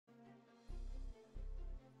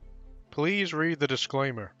Please read the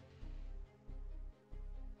disclaimer.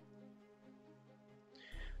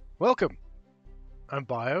 Welcome. I'm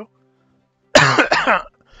Bio.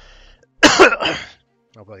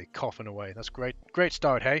 Oh, bloody coughing away. That's great. Great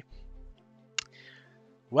start, hey?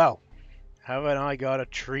 Well, haven't I got a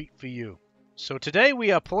treat for you? So today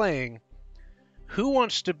we are playing Who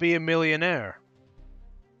Wants to Be a Millionaire?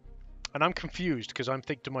 And I'm confused because I'm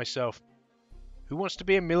thinking to myself, who wants to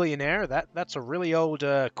be a millionaire? That's a really old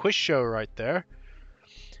quiz show right there.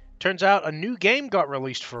 Turns out a new game got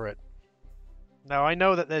released for it. Now I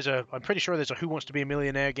know that I'm pretty sure there's a Who Wants to Be a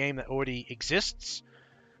Millionaire game that already exists,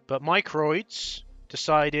 but Microids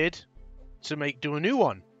decided to do a new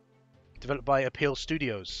one, developed by Appeal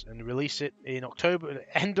Studios, and release it in October,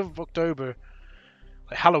 end of October,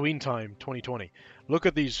 like Halloween time, 2020. Look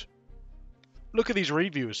at these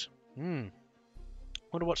reviews.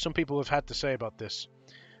 Wonder what some people have had to say about this.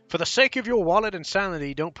 For the sake of your wallet and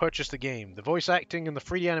sanity, don't purchase the game. The voice acting and the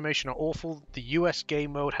 3D animation are awful. The US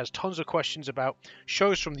game mode has tons of questions about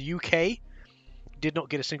shows from the UK. Did not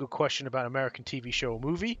get a single question about American TV show or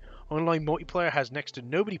movie. Online multiplayer has next to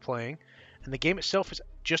nobody playing, and the game itself is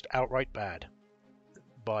just outright bad.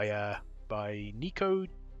 By Nico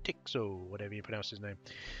Tixo, whatever you pronounce his name.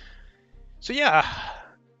 So yeah.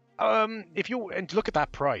 And look at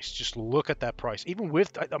that price. Just look at that price. Even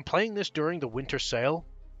with I'm playing this during the winter sale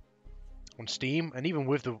on Steam, and even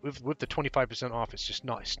with the 25% off, it's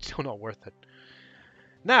still not worth it.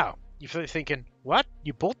 Now you're thinking, what?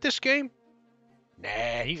 You bought this game?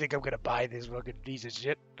 Nah, you think I'm gonna buy this fucking piece of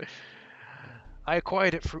shit? I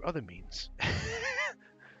acquired it through other means.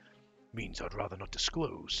 Means I'd rather not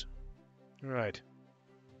disclose. Right.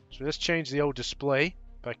 So let's change the old display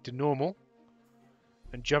back to normal.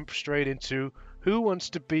 And jump straight into Who Wants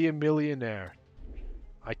to Be a Millionaire?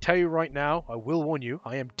 I tell you right now, I will warn you,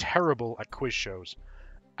 I am terrible at quiz shows.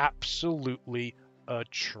 Absolutely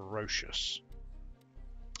atrocious.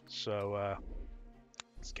 So,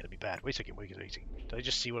 it's gonna be bad. Wait a second. Did I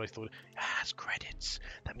just see what I thought? It has credits.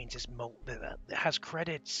 That means it has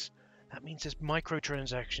credits. That means there's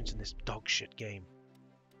microtransactions in this dog shit game.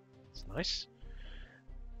 It's nice.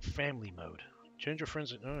 Family mode. Change your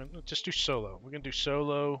friends. No, just do solo. We're gonna do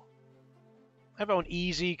solo. I have it on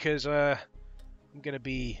easy because I'm gonna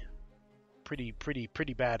be pretty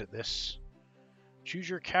bad at this. Choose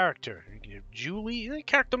your character. Julie. The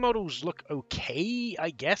character models look okay, I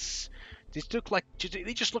guess. They just look like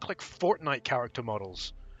Fortnite character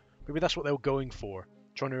models. Maybe that's what they were going for,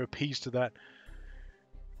 trying to appease to that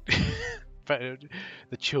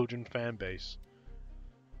the children fan base.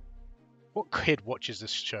 What kid watches this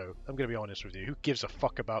show? I'm going to be honest with you. Who gives a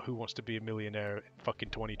fuck about Who Wants to Be a Millionaire in fucking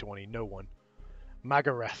 2020? No one.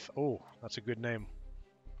 Magareth. Oh, that's a good name.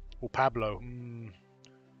 Oh, Pablo.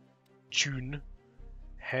 Chun.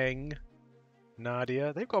 Heng.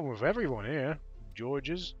 Nadia. They've gone with everyone here.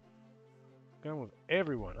 George's. Gone with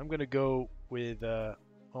everyone. I'm going to go with...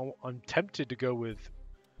 I'm tempted to go with...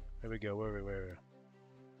 There we go. Where?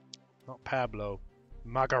 Not Pablo.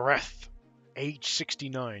 Magareth. Age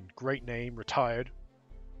 69. Great name. Retired.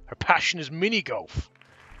 Her passion is mini golf.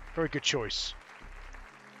 Very good choice.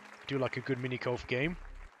 I do like a good mini golf game,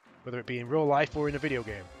 whether it be in real life or in a video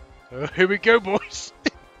game. So here we go, boys.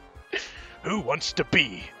 Who wants to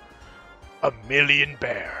be a million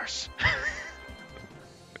bears?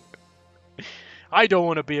 I don't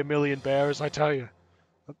want to be a million bears, I tell you.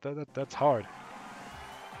 That's hard.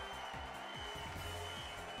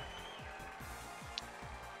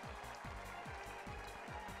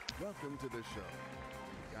 Welcome to the show.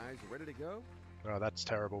 You guys ready to go? Oh, that's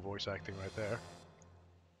terrible voice acting right there.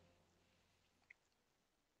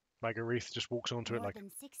 Marguerite just walks onto it like... More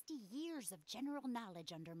than 60 years of general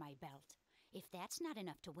knowledge under my belt. If that's not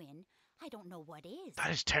enough to win, I don't know what is.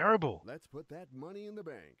 That is terrible. Let's put that money in the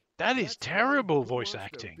bank. That is terrible Who voice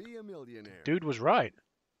wants to acting. be a millionaire? Dude was right.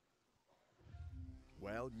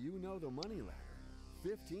 Well, you know the money ladder.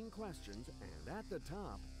 15 questions, and at the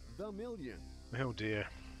top, the million. Oh dear.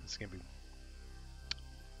 It's gonna be...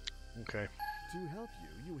 Okay. To help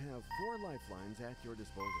you, you have 4 lifelines at your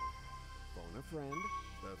disposal. Phone a friend,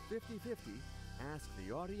 the 50-50, ask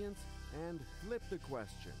the audience, and flip the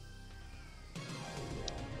question. And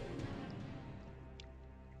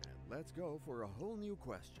let's go for a whole new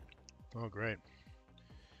question. Oh, great.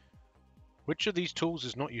 Which of these tools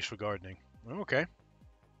is not used for gardening? Okay.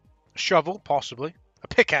 A shovel, possibly. A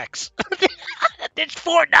pickaxe. It's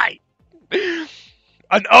Fortnite!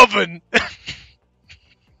 An oven!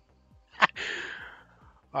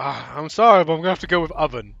 I'm sorry, but I'm going to have to go with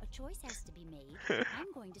oven. A choice has to be made.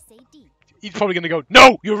 I'm going to say D. He's probably going to go,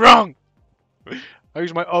 no, you're wrong! I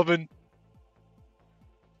use my oven.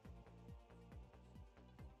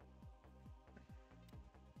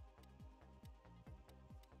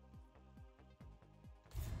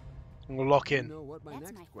 And we'll lock You in. know what my That's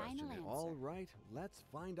next my question final is. answer. All right, let's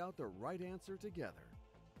find out the right answer together.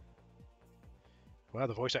 Wow,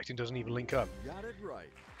 the voice acting doesn't even link up. Got it right.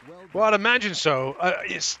 Well, I'd imagine so.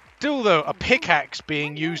 It's still, though, a pickaxe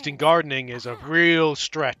being used in gardening is a real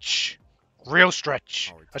stretch. Real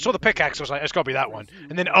stretch. I saw the pickaxe, I was like, it's got to be that one.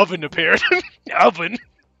 And then oven appeared. Oven?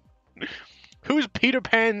 Who's Peter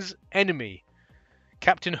Pan's enemy?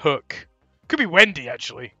 Captain Hook. Could be Wendy,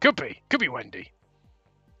 actually. Could be. Could be Wendy.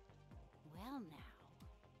 Well,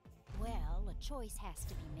 now. Well, a choice has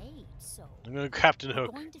to be made, so. I'm going to Captain I'm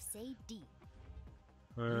Hook. going to say D.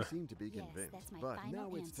 You seem to be Yes, convinced, that's my but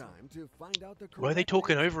final now it's answer. time to find out the correct Why are they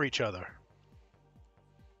talking answer. over each other?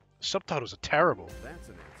 The subtitles are terrible. That's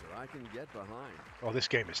an answer I can get behind. Oh, this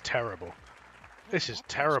game is terrible. Hey, This is that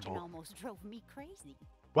question terrible. almost drove me crazy.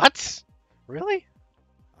 What? Really?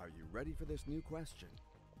 Are you ready for this new question?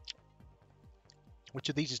 Which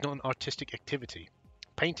of these is not an artistic activity?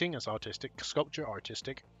 Painting is artistic. Sculpture,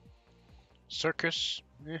 artistic. Circus,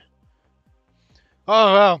 eh.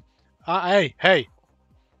 Oh, well. Hey.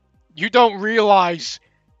 You don't realize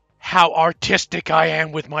how artistic I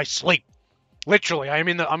am with my sleep. Literally, I'm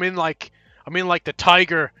in like the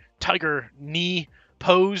tiger knee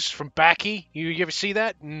pose from Baki. You ever see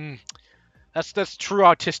that? That's true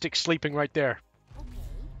artistic sleeping right there. Okay,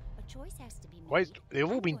 a choice has to be made. Why is, they've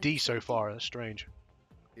all I'm been going D to so say far. D. That's strange.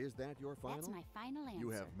 Is that your final? That's my final answer.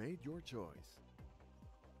 You have made your choice.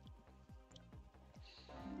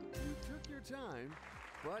 You took your time,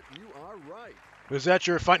 but you are right. Was that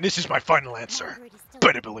your final? This is my final answer. Margaret is still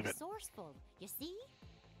Better being believe it. resourceful, you see?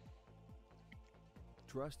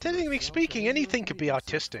 Trust Technically yourself speaking, and anything your could be resources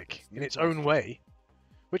artistic for this in new its own question. way.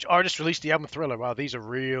 Which artist released the album Thriller? Wow, these are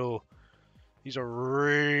real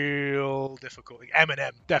difficult.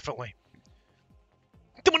 Eminem, definitely.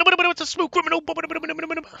 It's a smooth criminal.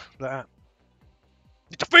 That.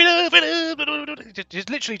 It's a thriller. Just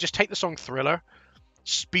literally just take the song Thriller,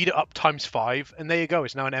 speed it up ×5, and there you go.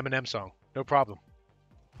 It's now an Eminem song. No problem.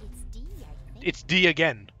 It's D, I think. It's D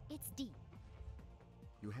again. It's D.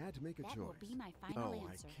 You had to make a That choice. will be my final Oh,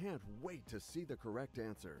 answer. I can't wait to see the correct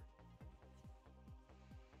answer.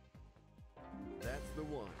 That's the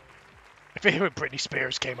one. If it were Britney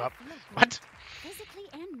Spears came up. I feel great, What? physically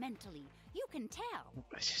and mentally. You can tell.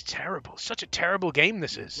 This is terrible. Such a terrible game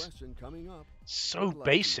this New is. question coming up. So Good luck to you.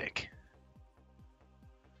 basic.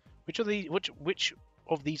 Which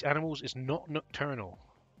of these animals is not nocturnal?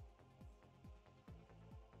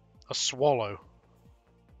 A swallow.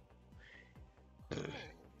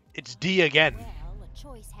 It's D again. Well, a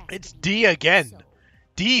choice has It's to be D made, again. so.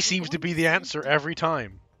 D We're seems to going be to the say answer D. every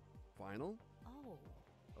time. Final? Oh,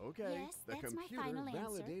 Okay. Yes, the that's my computer final answer.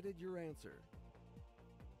 validated your answer.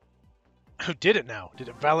 Who did it now? Did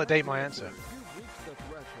it validate my answer? You've reached the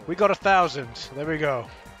threshold. We got 1,000. There we go.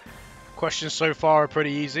 Questions so far are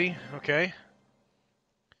pretty easy. Okay.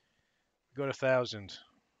 We got 1,000.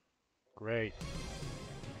 Great.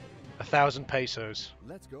 1,000 pesos.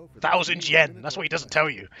 Let's go for the 1,000 2 yen. minute That's what he old doesn't tell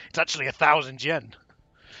you. It's actually 1,000 yen.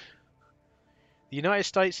 The United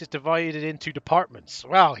States is divided into departments.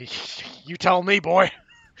 Well, you tell me, boy.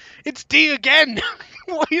 It's D again.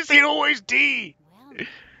 Why is it always D? well,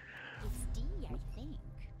 it's D, I think.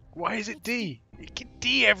 Why is it It's D? It get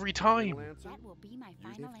D every Final time. answer? That will be my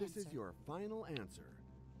If final this is answer. your final answer,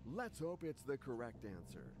 let's hope it's the correct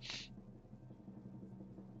answer.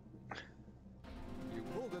 You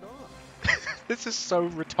pulled it off. This is so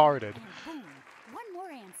retarded. And boom, one more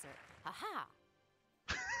answer. Aha!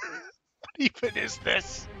 What even is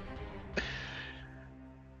this?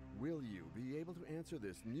 Will you be able to answer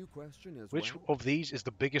this new question as Which well? of these is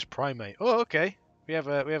the biggest primate? Oh, okay. We have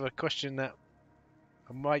a question that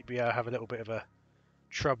I might be have a little bit of a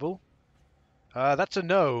trouble. That's a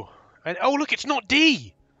no. And oh, look, it's not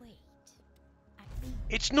D. Wait. I think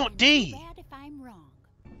It's not I'm D. too bad if I'm wrong.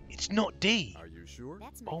 It's not D. Are you sure?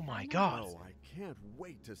 That's my Oh my final God. answer. Oh, I can't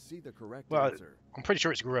wait to see the correct Well, answer. I'm pretty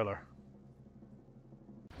sure it's gorilla.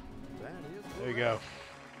 That is There you correct. go.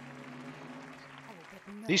 Oh,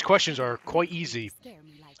 but no, These questions are don't quite really easy, scare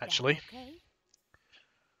me like that, actually. okay?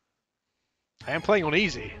 I am playing on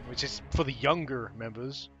easy, which is for the younger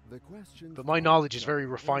members. The questions But my follow knowledge each is very other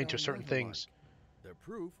and refined are to certain not things. alike. The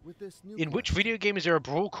proof with this new In which question. video game is there a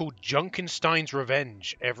brawl called Junkenstein's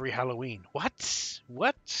Revenge every Halloween? What?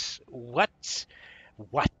 What? What?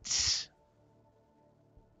 What?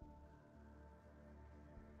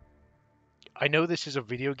 I know this is a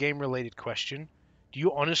video game related question. Do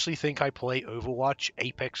you honestly think I play Overwatch,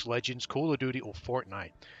 Apex Legends, Call of Duty, or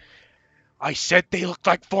Fortnite? I said they look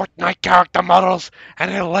like Fortnite character models,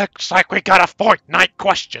 and it looks like we got a Fortnite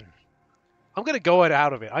question. I'm gonna go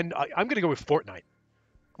out of it. I'm gonna go with Fortnite.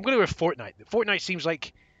 I'm gonna go with Fortnite. Fortnite seems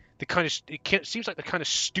like the kind of seems like the kind of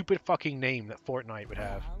stupid fucking name that Fortnite would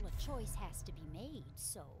have. Well, a choice has to be made,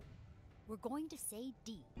 so we're going to say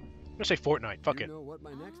D. I'm gonna say Fortnite. Fuck you it. know what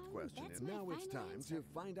my next Oh, question that's is. my Now it's final time answer. to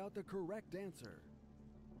find out the correct answer.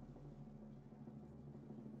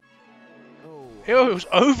 Oh, It was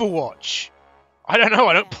Overwatch. I don't know.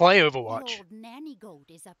 I don't Well, play The Overwatch. old nanny goat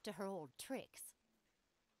is up to her old tricks.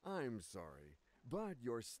 I'm sorry, but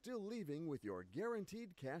you're still leaving with your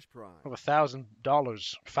guaranteed cash prize. Of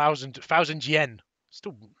 $1,000, thousand yen.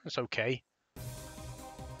 Still, it's okay.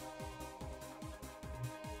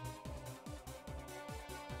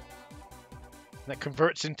 That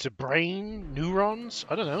converts into brain neurons.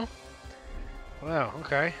 I don't know. Wow.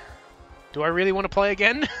 Okay. Do I really want to play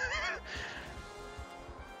again?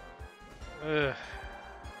 Ugh.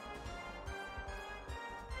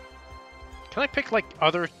 Can I pick like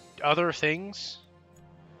other things?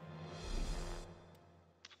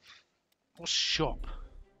 What's shop?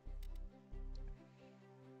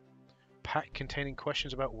 Pack containing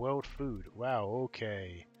questions about world food. Wow,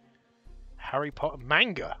 okay. Harry Potter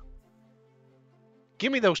manga.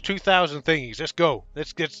 Give me those 2,000 thingies. Let's go.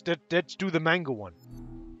 Let's do the manga one.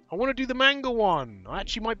 I want to do the manga one. I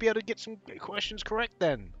actually might be able to get some questions correct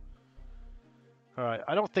then. All right,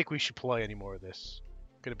 I don't think we should play any more of this.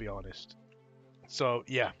 Gonna be honest. So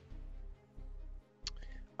yeah,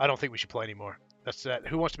 I don't think we should play anymore. That's that.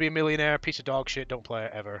 Who wants to be a millionaire? Piece of dog shit. Don't play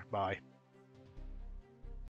it ever. Bye.